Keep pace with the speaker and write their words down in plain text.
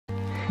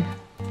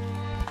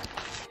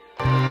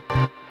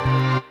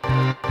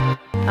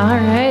All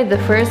right, the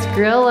first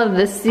grill of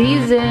the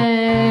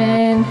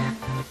season.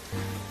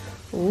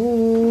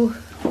 Ooh.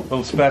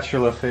 Little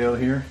spatula fail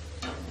here.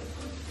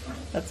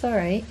 That's all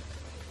right.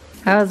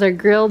 How's our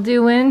grill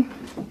doing?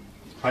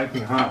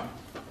 Piping hot.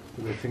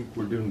 But I think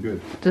we're doing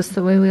good. Just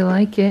the way we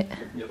like it.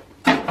 Yep.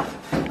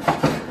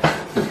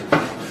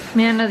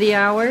 Man of the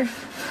hour.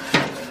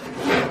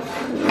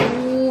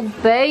 Ooh,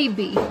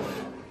 baby.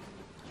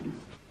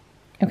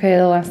 Okay,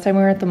 the last time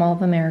we were at the Mall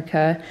of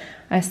America,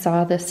 I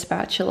saw this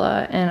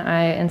spatula and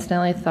I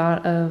instantly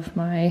thought of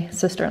my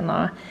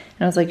sister-in-law. And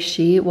I was like,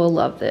 she will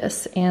love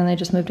this. And they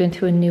just moved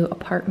into a new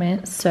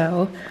apartment.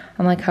 So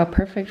I'm like, how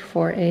perfect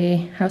for a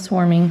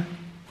housewarming.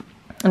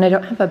 And I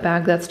don't have a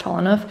bag that's tall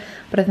enough,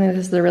 but I think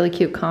this is a really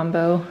cute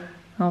combo.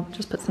 I'll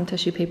just put some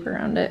tissue paper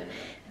around it.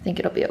 I think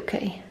it'll be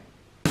okay.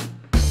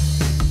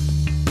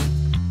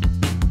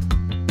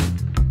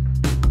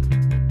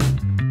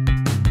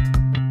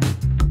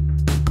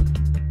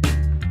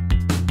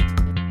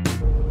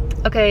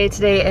 Okay,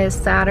 today is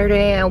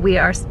Saturday and we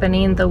are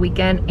spending the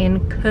weekend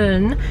in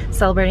Cologne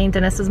celebrating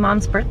Dennis's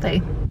mom's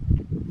birthday.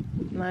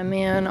 My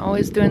man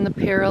always doing the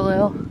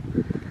parallel.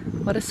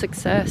 What a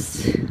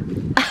success.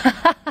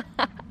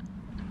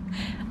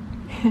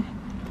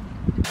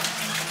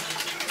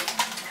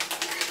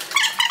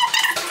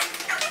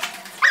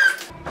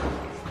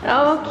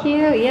 Oh,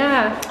 cute,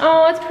 yeah.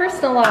 Oh, it's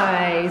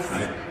personalized.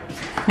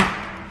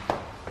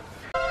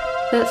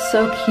 That's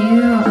so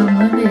cute, I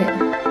love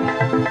it.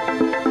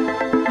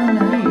 Oh,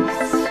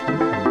 nice.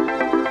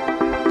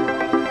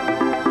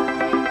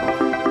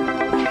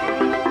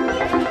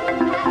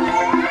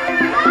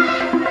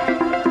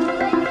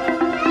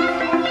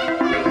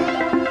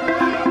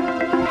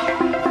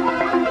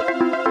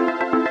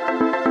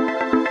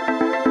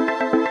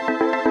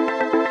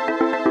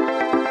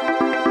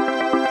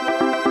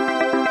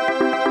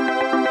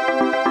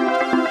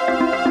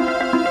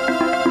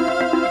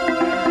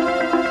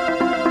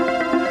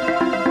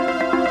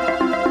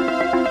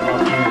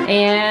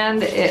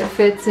 And it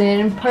fits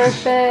in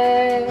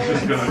perfect.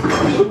 Just gonna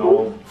crush it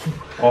all.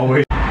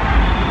 Always.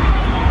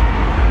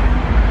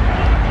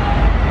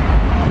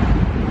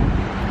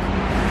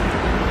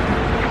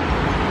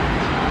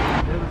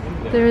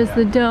 There's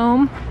the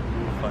dome.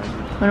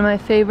 One of my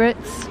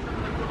favorites.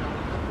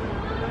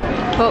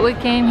 What we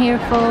came here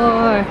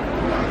for.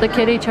 The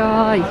kitty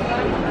choy.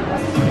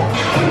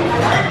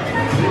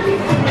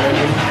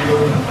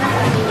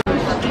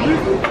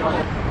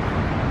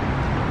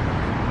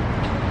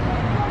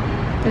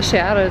 The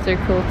shadows are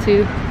cool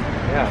too.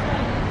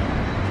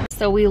 Yeah.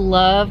 So we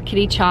love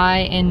kitty chai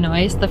in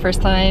Neuss. The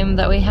first time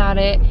that we had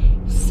it,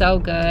 so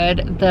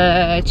good.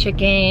 The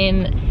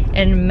chicken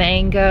and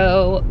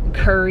mango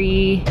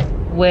curry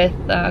with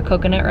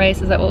coconut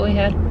rice, is that what we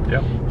had?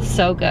 Yep.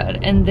 So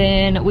good. And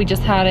then we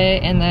just had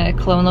it in the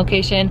Cologne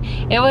location.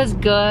 It was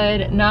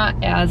good, not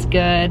as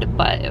good,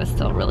 but it was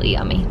still really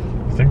yummy.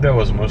 I think that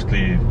was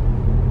mostly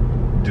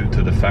due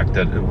to the fact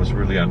that it was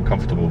really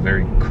uncomfortable,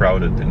 very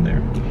crowded in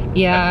there.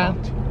 Yeah.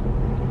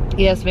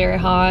 Yes, very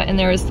hot, and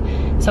there was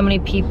so many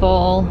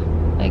people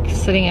like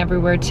sitting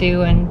everywhere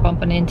too and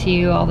bumping into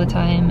you all the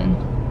time, and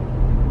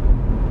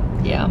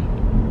yeah.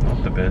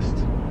 Not the best.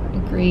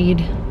 Agreed.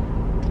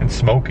 And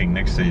smoking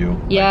next to you.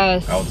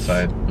 Yes. Like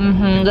outside.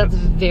 Mm-hmm. That's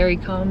very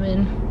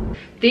common.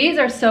 These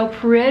are so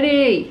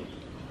pretty.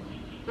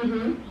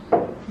 Mm-hmm.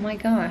 Oh my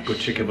gosh. Good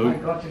chicken-boo. I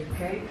got a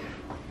cake.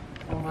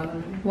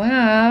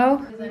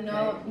 Wow.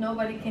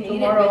 Nobody can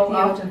Tomorrow eat it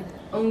after. with you.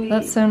 Only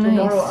That's so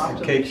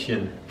nice. Cake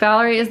shin.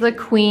 Valerie is the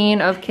queen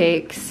of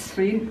cakes.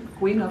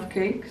 Queen of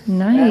cakes.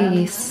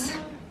 Nice.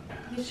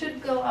 you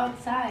should go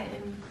outside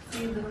and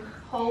see the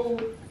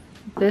whole.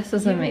 This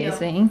is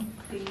amazing.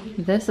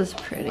 This is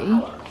pretty.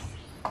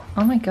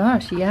 Oh my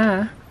gosh,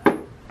 yeah.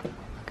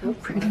 How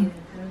pretty.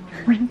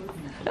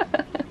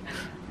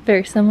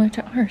 Very similar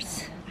to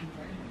ours.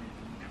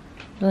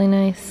 Really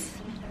nice.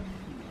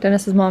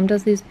 Dennis's mom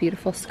does these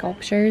beautiful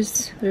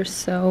sculptures. They're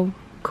so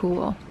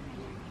cool.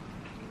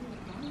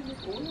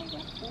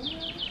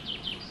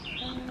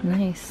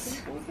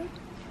 Nice.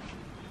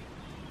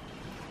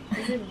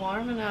 Is it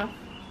warm enough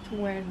to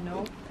wear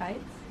no tights?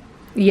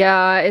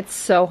 Yeah, it's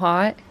so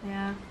hot.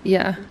 Yeah.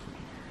 Yeah.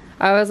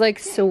 I was like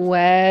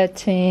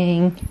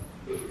sweating.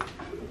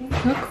 Look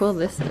how cool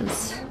this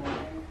is.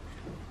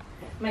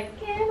 My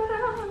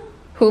camera.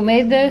 Who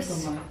made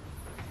this?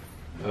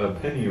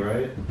 Penny,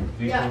 right?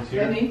 These Yeah, ones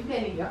here?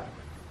 Penny. Yeah.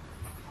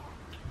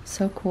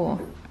 So cool.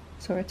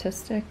 So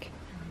artistic.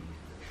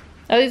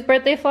 Are these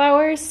birthday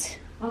flowers?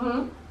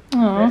 Uh-huh.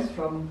 Aw, That's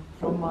from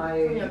my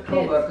your kids.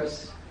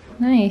 co-workers.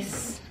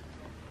 nice.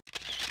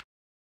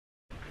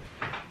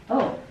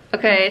 Oh.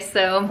 Okay,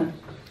 so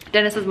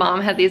Dennis's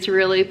mom had these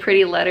really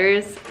pretty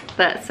letters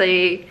that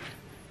say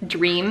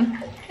dream,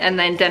 and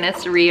then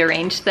Dennis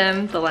rearranged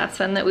them the last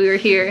time that we were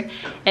here,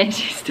 and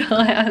she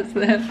still has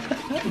them.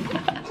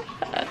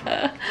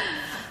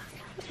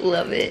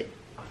 Love it.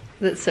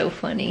 That's so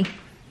funny.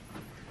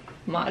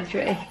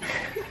 Madre.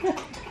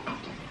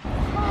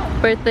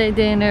 Birthday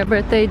dinner,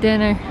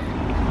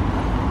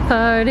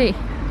 party.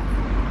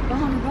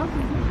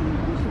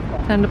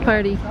 Time to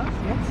party.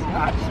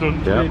 Yeah.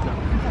 Kind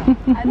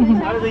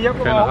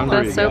of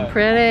hungry. That's so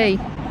pretty.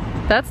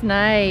 That's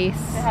nice.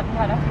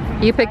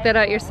 You picked that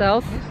out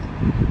yourself?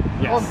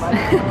 Yes.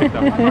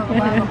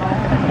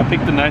 I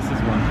picked the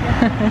nicest one.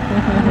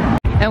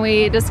 And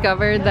we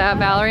discovered that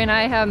Valerie and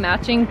I have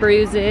matching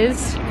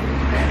bruises.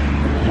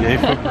 Yay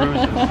for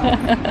bruises.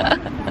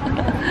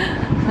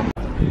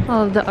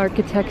 All of the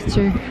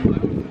architecture.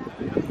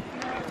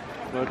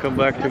 Welcome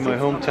back to my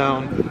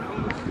hometown.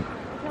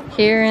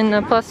 Here in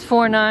the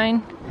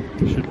 +49.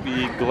 You should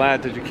be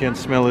glad that you can't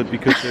smell it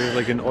because there's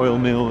like an oil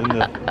mill in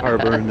the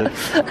harbor and that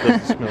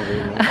doesn't smell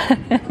very well.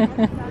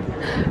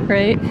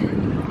 Right?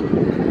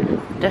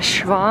 The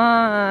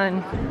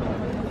Schwan.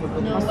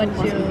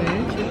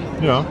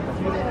 Yeah.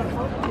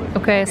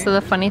 Okay, so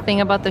the funny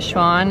thing about the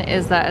Schwan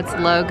is that its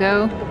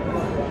logo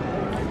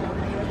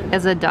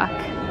is a duck.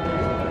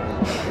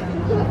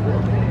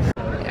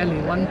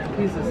 Ellie, one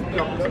piece is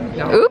dropped.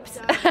 No. Oops!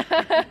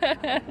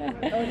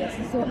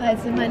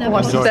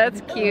 Sorry.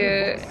 That's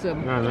cute.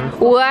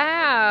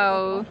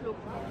 Wow!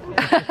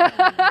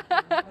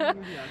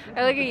 I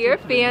look at your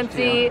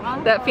fancy,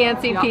 that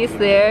fancy piece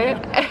there,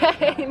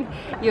 and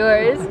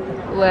yours.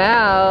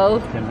 Wow.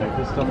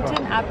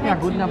 Guten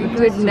Appetit.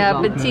 Guten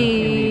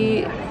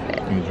Appetit.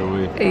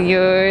 Enjoy.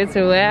 Yours,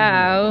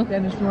 wow.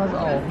 Dennis Neuss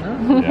auch, ne?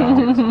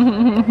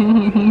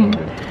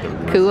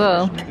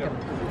 Cool.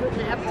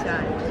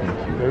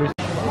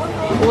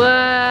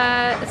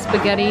 What?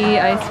 Spaghetti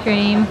ice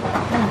cream.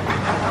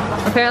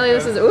 Apparently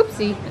this is,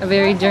 oopsie, a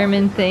very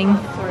German thing.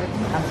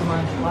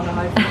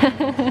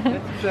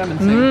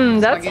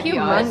 That's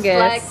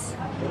humongous.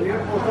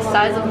 The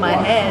size of my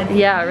head.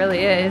 Yeah, it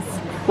really is.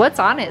 What's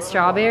on it?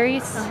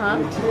 Strawberries?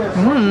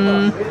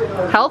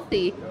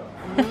 Healthy.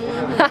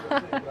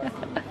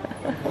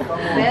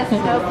 Best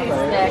healthy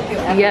snack you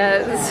ever.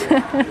 Yes.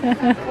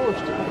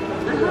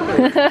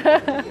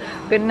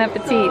 Good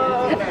appetit.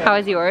 How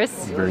is yours?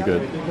 Very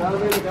good.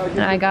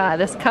 And I got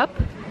this cup.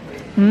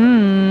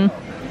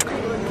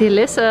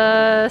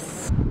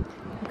 Delicious.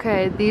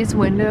 Okay, these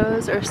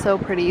windows are so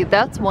pretty.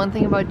 That's one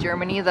thing about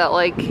Germany that,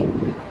 like,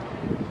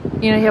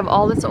 you know, you have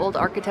all this old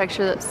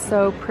architecture that's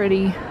so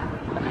pretty.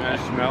 Yeah, it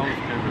smells.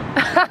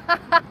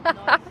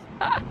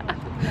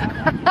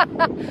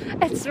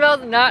 It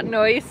smells not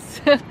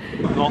nice.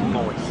 Not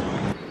noise.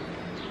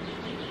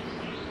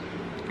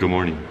 Good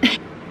morning.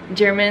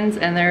 Germans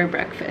and their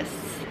breakfasts.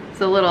 It's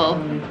a little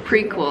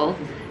prequel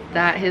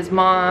that his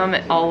mom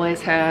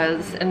always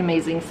has an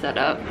amazing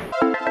setup.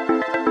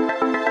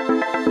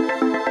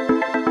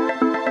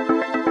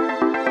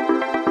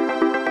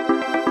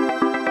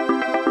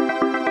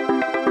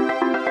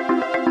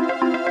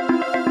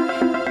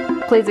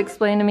 Please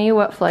explain to me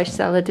what Fleisch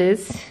salad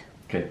is.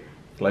 Okay,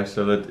 Fleisch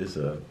salad is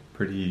a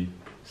pretty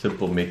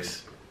simple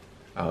mix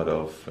out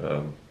of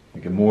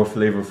like a more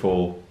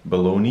flavorful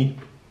bologna,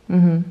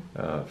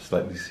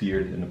 slightly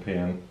seared in a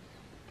pan,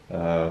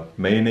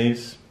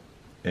 mayonnaise,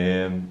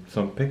 and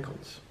some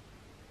pickles.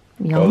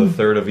 About a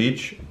third of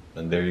each,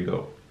 and there you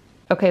go.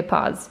 Okay,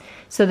 pause.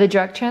 So the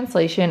direct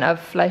translation of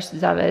Fleisch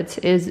salad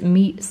is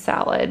meat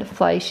salad.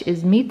 Fleisch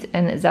is meat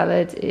and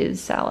salad is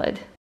salad.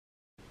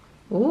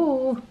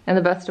 Ooh, and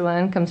the best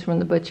one comes from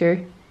the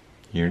butcher.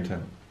 Here in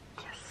town.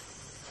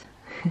 Yes.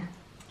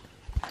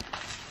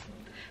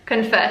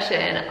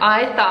 Confession,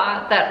 I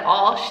thought that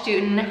all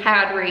Stuten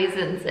had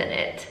raisins in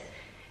it.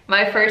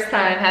 My first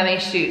time having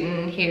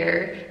Stuten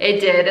here, it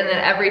did, and then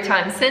every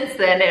time since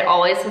then, it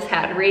always has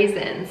had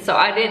raisins. So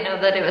I didn't know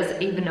that it was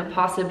even a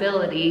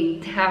possibility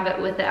to have it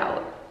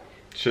without.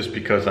 It's just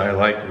because I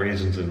like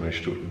raisins in my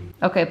Stuten.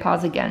 Okay,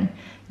 pause again.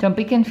 Don't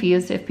be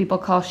confused if people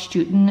call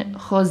Stuten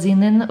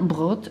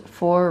Rosinnenbrot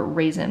for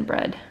raisin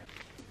bread.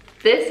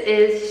 This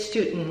is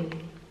Stuten.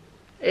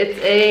 It's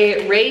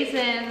a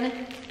raisin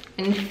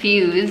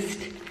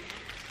infused.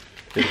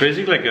 It's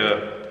basically like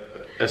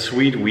a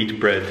sweet wheat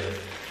bread.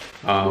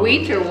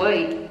 Wheat or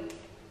white?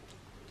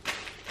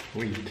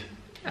 Wheat.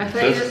 I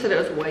thought you just said it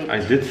was white.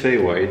 I did say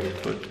white,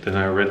 but then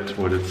I read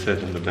what it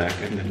said on the back,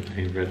 and then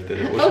I read that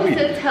it was Oh, wheat.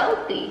 so it's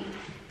healthy.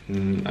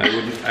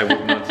 I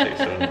would not say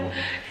so.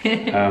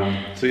 No.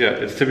 So yeah,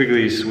 it's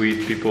typically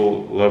sweet.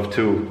 People love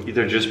to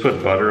either just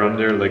put butter on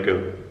there, like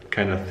a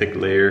kind of thick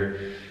layer,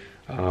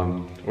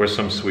 or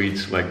some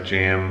sweets like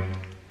jam,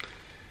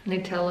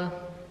 Nutella.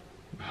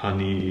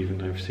 honey.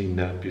 Even I've seen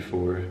that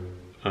before.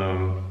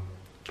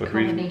 But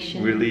we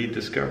Combination. really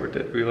discovered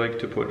that we like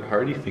to put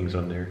hearty things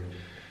on there,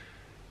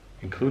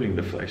 including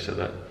the Fleisch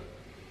salad.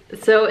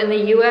 So in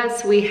the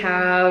US, we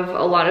have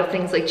a lot of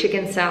things like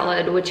chicken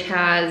salad, which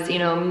has, you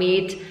know,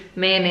 meat,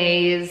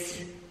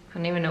 mayonnaise, I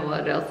don't even know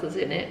what else is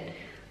in it.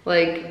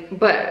 Like,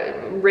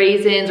 but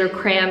raisins or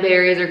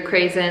cranberries or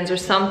craisins or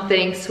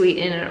something sweet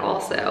in it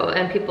also.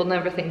 And people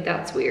never think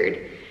that's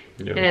weird.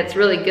 Yeah. And it's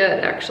really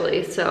good,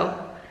 actually.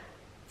 So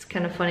it's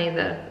kind of funny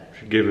that...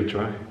 Should give it a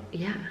try.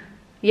 Yeah.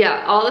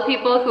 Yeah, all the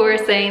people who are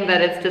saying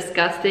that it's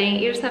disgusting,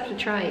 you just have to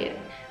try it.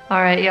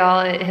 All right, y'all,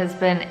 it has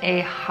been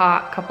a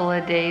hot couple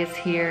of days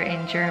here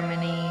in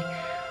Germany,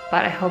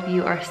 but I hope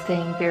you are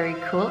staying very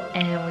cool,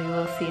 and we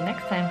will see you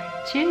next time.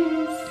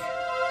 Cheers!